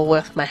middle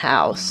with my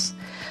house.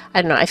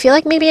 I don't know, I feel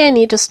like maybe I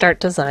need to start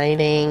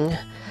designing...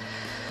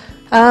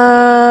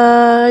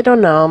 I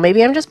don't know.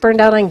 Maybe I'm just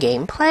burned out on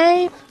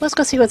gameplay? Let's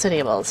go see what's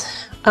enabled.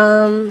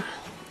 I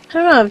don't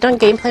know. I've done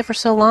gameplay for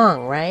so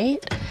long,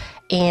 right?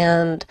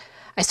 And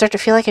I start to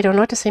feel like I don't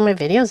know what to say in my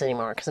videos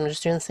anymore because I'm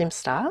just doing the same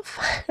stuff.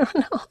 I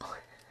don't know.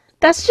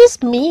 That's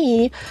just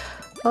me.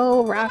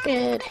 Oh,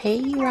 Rocket.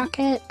 Hey,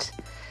 Rocket.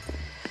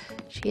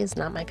 She is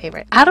not my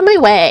favorite. Out of my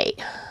way.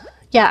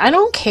 Yeah, I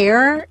don't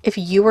care if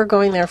you were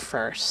going there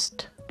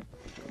first.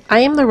 I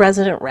am the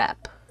resident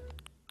rep.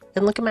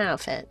 And look at my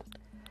outfit.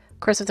 Of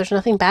course, if there's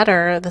nothing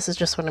better, this is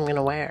just what I'm going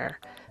to wear.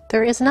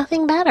 There is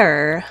nothing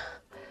better.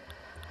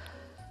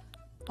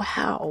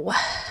 Wow.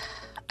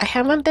 I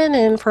haven't been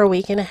in for a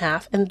week and a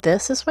half, and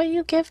this is what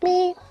you give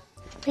me?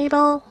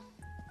 Mabel?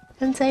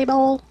 And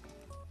Sable?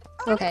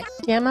 Okay.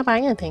 Yeah, I'm not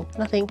buying anything.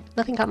 Nothing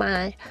caught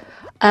my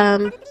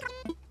eye.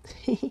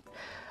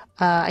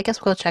 I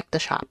guess we'll check the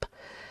shop.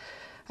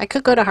 I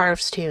could go to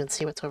Harv's too and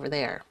see what's over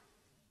there.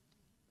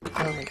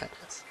 Oh my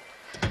goodness.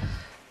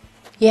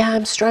 Yeah,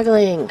 I'm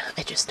struggling.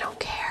 I just don't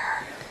care.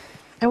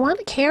 I want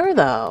to care,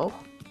 though.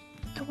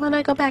 I want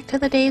to go back to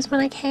the days when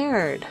I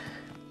cared.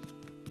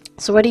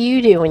 So what do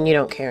you do when you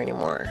don't care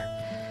anymore?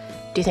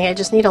 Do you think I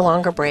just need a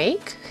longer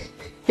break?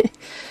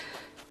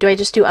 Do I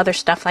just do other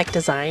stuff like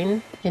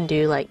design and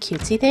do like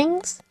cutesy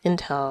things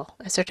until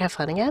I start to have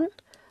fun again?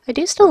 I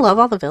do still love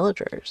all the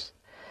villagers.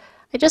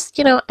 I just,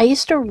 you know, I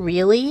used to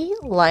really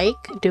like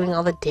doing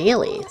all the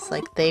dailies.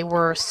 Like, they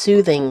were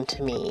soothing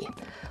to me.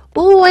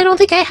 Ooh, I don't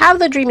think I have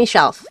the dreamie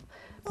shelf.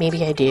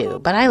 Maybe I do,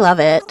 but I love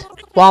it.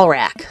 Wall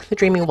rack. The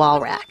dreamie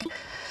wall rack.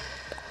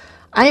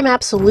 I am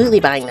absolutely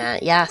buying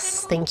that.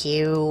 Yes, thank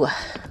you.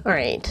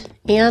 Alright.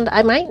 And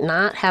I might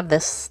not have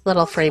this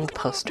little framed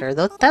poster,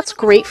 though that's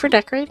great for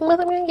decorating with.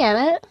 I'm gonna get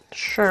it.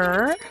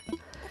 Sure.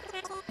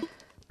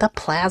 The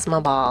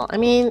plasma ball. I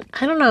mean,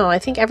 I don't know. I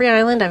think every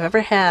island I've ever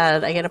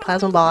had, I get a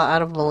plasma ball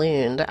out of a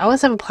balloon. I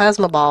always have a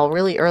plasma ball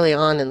really early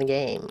on in the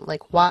game.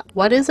 Like,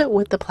 what is it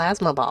with the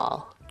plasma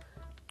ball?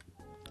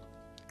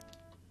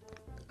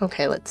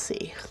 Okay, let's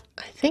see.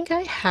 I think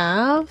I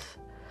have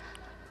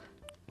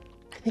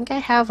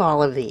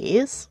all of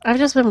these. I've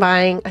just been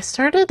buying, I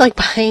started like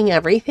buying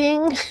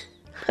everything.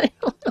 I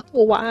don't know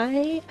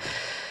why.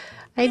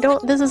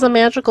 This is a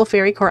magical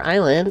fairy core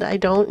island. I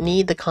don't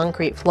need the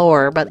concrete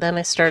floor, but then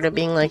I started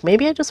being like,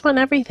 maybe I just want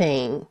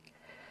everything.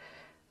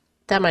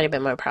 That might have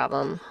been my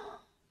problem.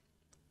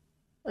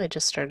 I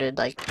just started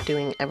like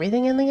doing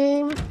everything in the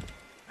game.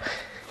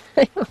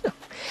 I don't know.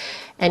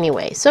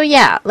 Anyway, so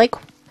yeah, like,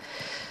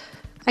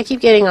 I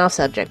keep getting off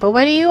subject, but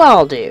what do you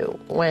all do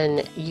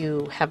when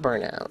you have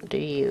burnout? Do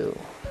you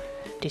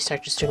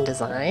start just doing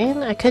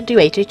design? I could do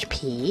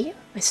HHP.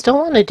 I still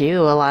want to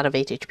do a lot of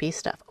HHP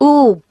stuff.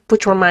 Ooh,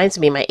 which reminds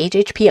me, my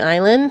HHP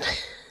island.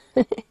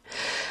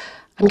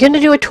 I'm going to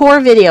do a tour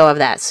video of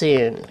that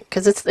soon,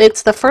 because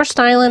it's the first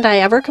island I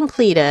ever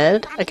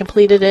completed. I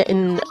completed it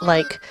in,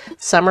 like,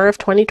 summer of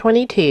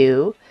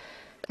 2022,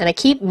 and I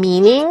keep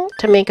meaning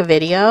to make a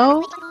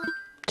video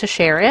to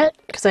share it,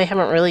 because I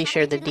haven't really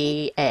shared the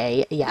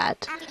DA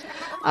yet.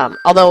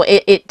 Although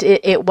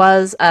it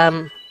was,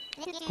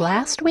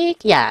 last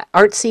week? Yeah,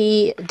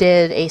 Artsy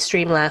did a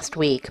stream last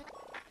week,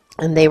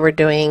 and they were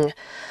doing,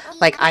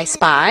 like, I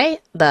Spy,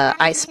 the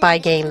I Spy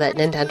game that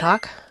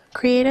Nintendo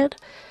created.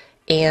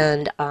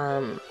 And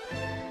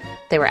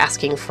they were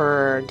asking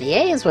for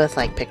DAs with,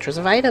 like, pictures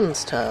of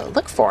items to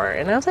look for.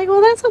 And I was like,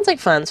 well, that sounds like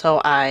fun. So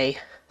I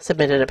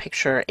submitted a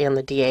picture and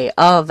the DA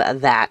of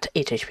that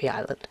HHP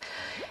island.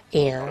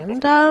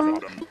 And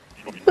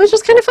it was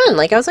just kind of fun.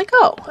 Like, I was like,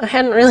 oh, I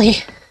hadn't really,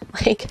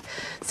 like,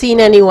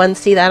 seen anyone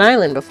see that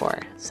island before.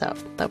 So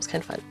that was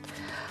kind of fun.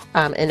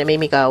 And it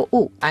made me go,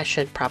 ooh, I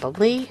should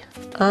probably,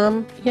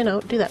 you know,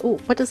 do that. Ooh,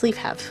 what does Leaf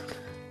have?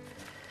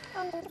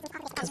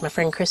 Because my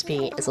friend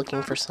Crispy is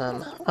looking for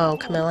some. Oh,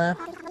 Camilla.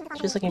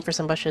 She's looking for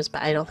some bushes,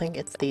 but I don't think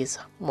it's these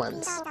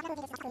ones.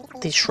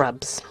 These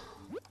shrubs.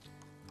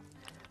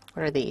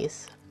 What are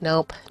these?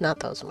 Nope, not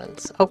those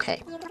ones.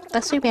 Okay,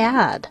 that's too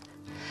bad.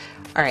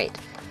 Alright.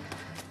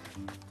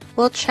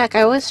 We'll check.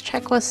 I always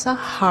check with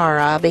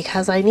Sahara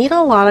because I need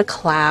a lot of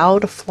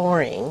cloud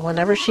flooring.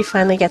 Whenever she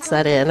finally gets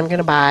that in, I'm going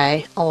to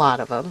buy a lot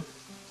of them.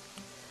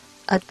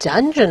 A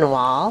dungeon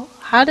wall?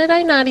 How did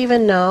I not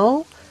even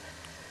know?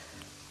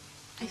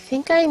 I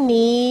think I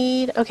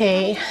need...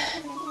 Okay.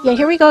 Yeah,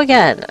 here we go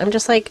again. I'm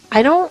just like,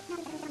 I don't...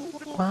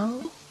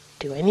 Well,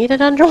 do I need a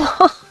dungeon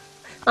wall?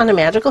 On a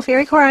magical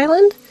fairy core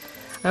island?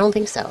 I don't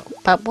think so.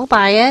 But we'll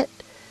buy it.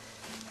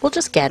 We'll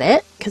just get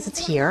it, because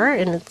it's here,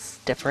 and it's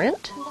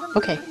different.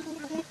 Okay.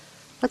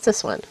 What's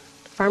this one?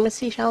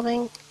 Pharmacy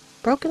shelving?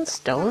 Broken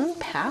stone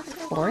path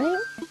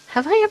flooring?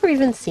 Have I ever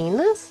even seen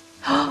this?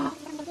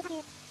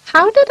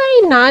 How did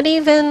I not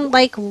even,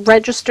 like,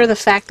 register the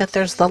fact that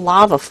there's the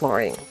lava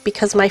flooring?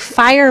 Because my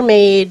fire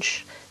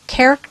mage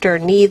character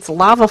needs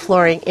lava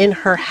flooring in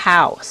her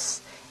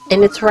house.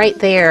 And it's right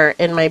there,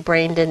 and my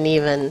brain didn't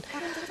even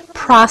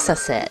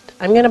process it.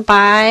 I'm going to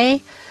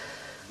buy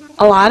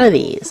a lot of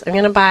these. I'm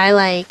going to buy,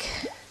 like...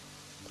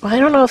 Well, I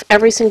don't know if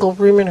every single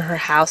room in her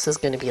house is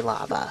going to be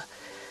lava.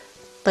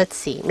 Let's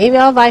see. Maybe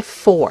I'll buy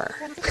 4.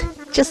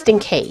 Just in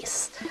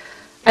case.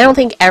 I don't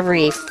think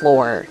every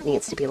floor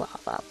needs to be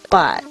lava,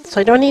 but, so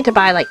I don't need to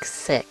buy like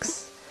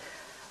 6,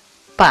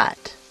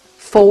 but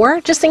 4,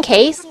 just in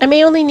case. I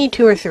may only need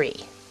 2 or 3.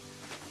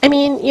 I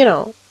mean, you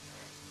know,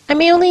 I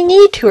may only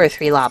need 2 or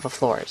 3 lava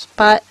floors,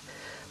 but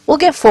we'll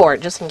get 4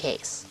 just in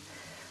case.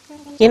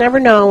 You never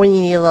know when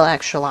you need a little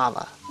extra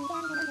lava.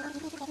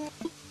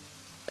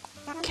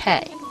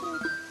 Okay.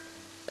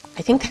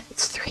 I think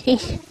that's 3.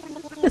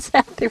 Is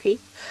that 3?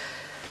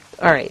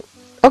 Alright.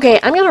 Okay,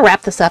 I'm going to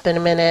wrap this up in a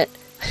minute.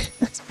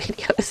 This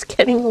video is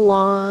getting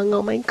long.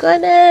 Oh my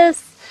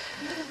goodness.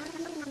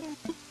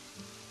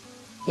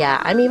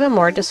 Yeah, I'm even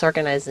more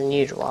disorganized than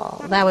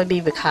usual. That would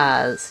be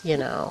because, you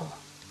know,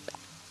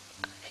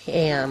 I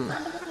am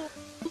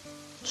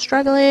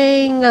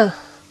struggling.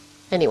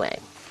 Anyway.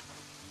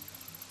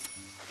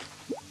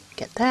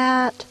 Get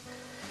that.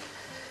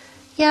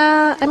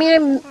 Yeah, I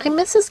mean, I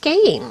miss this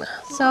game.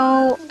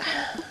 So,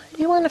 I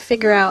do want to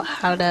figure out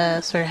how to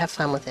sort of have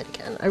fun with it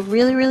again. I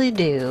really, really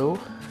do.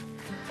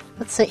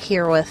 Let's sit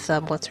here with,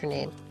 what's her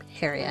name?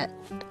 Harriet.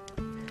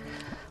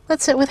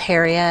 Let's sit with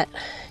Harriet.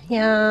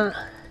 Yeah.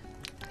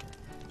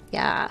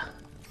 Yeah.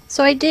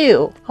 So I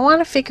do. I want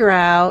to figure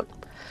out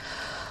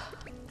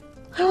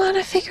how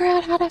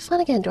to have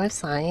fun again. Do I have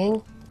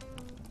sighing?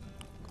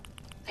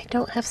 I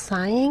don't have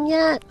sighing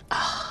yet?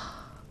 Oh.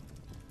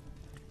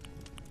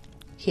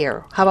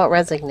 Here. How about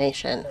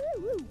resignation?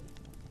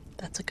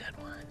 That's a good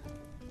one.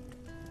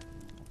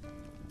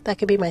 That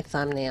could be my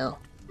thumbnail.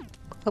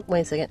 Oh,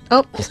 wait a second.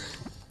 Oh!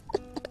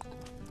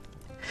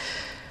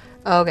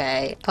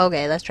 Okay,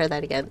 let's try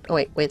that again. Oh,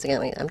 wait a second,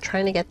 wait. I'm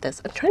trying to get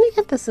this. I'm trying to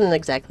get this in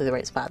exactly the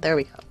right spot. There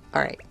we go.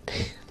 Alright.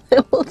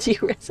 We'll do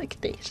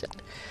resignation.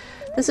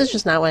 This is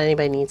just not what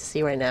anybody needs to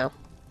see right now.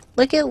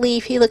 Look at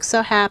Leaf. He looks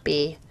so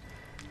happy.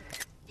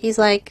 He's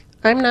like,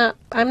 I'm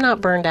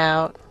not burned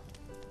out.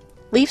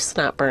 Leaf's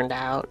not burned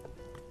out.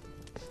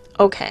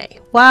 Okay,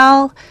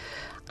 well,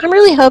 I'm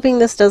really hoping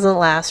this doesn't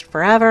last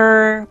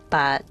forever,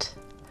 but...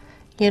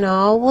 You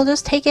know, we'll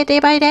just take it day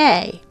by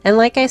day. And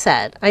like I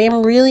said, I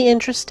am really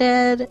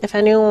interested if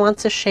anyone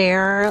wants to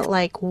share,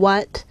 like,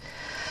 what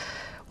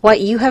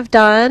you have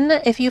done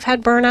if you've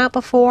had burnout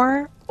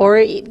before, or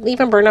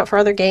even burnout for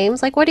other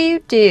games. Like, what do you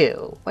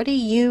do? What do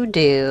you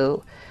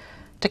do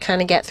to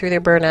kind of get through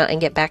their burnout and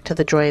get back to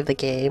the joy of the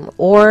game?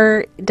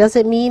 Or does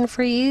it mean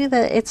for you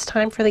that it's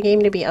time for the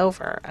game to be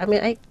over? I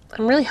mean,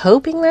 I'm really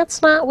hoping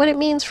that's not what it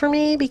means for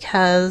me,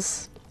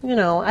 because, you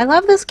know, I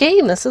love this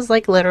game. This is,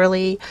 like,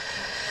 literally...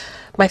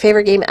 my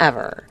favorite game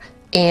ever.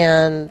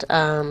 And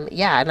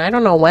yeah, and I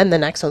don't know when the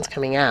next one's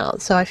coming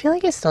out, so I feel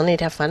like I still need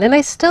to have fun, and I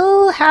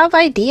still have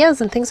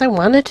ideas and things I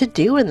wanted to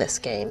do in this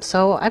game,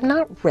 so I'm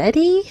not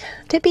ready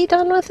to be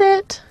done with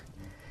it,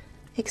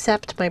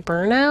 except my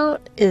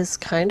burnout is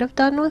kind of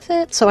done with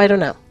it, so I don't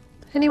know.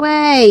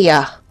 Anyway,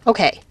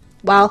 okay,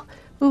 well,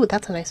 ooh,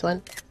 that's a nice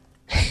one.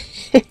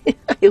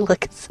 I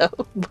look so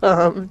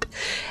bummed.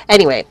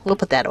 Anyway, we'll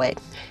put that away.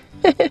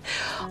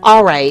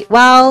 Alright,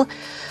 well,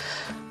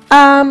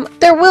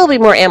 there will be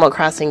more Animal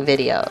Crossing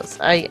videos.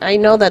 I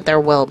know that there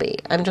will be.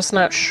 I'm just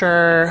not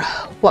sure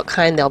what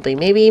kind they'll be.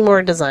 Maybe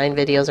more design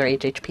videos or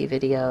HHP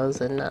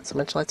videos and not so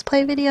much Let's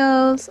Play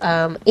videos.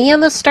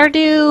 And the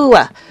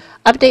Stardew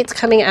update's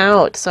coming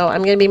out, so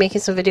I'm going to be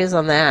making some videos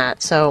on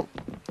that. So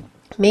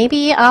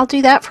maybe I'll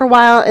do that for a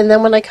while, and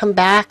then when I come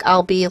back,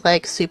 I'll be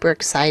like super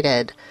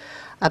excited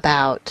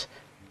about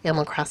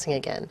Animal Crossing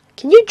again.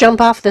 Can you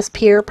jump off this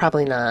pier?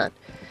 Probably not.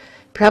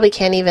 Probably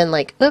can't even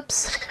like,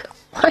 oops.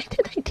 Why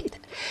did I do that?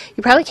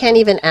 You probably can't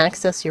even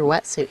access your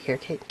wetsuit here.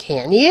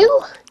 Can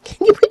you?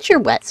 Can you put your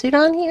wetsuit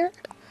on here?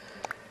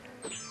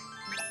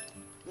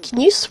 Can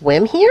you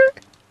swim here?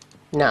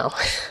 No,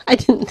 I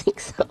didn't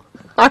think so.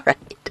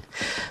 Alright.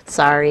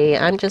 Sorry,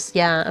 I'm just,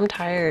 yeah, I'm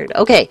tired.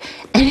 Okay,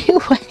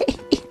 anyway,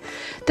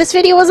 this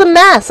video was a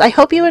mess. I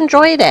hope you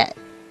enjoyed it.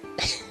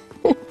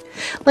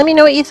 Let me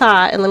know what you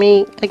thought, and let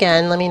me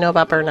know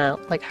about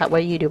burnout. Like,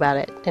 what do you do about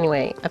it?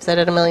 Anyway, I've said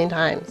it a million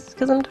times,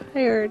 because I'm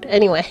tired.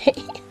 Anyway.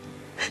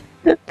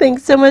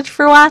 Thanks so much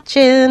for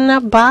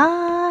watching.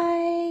 Bye.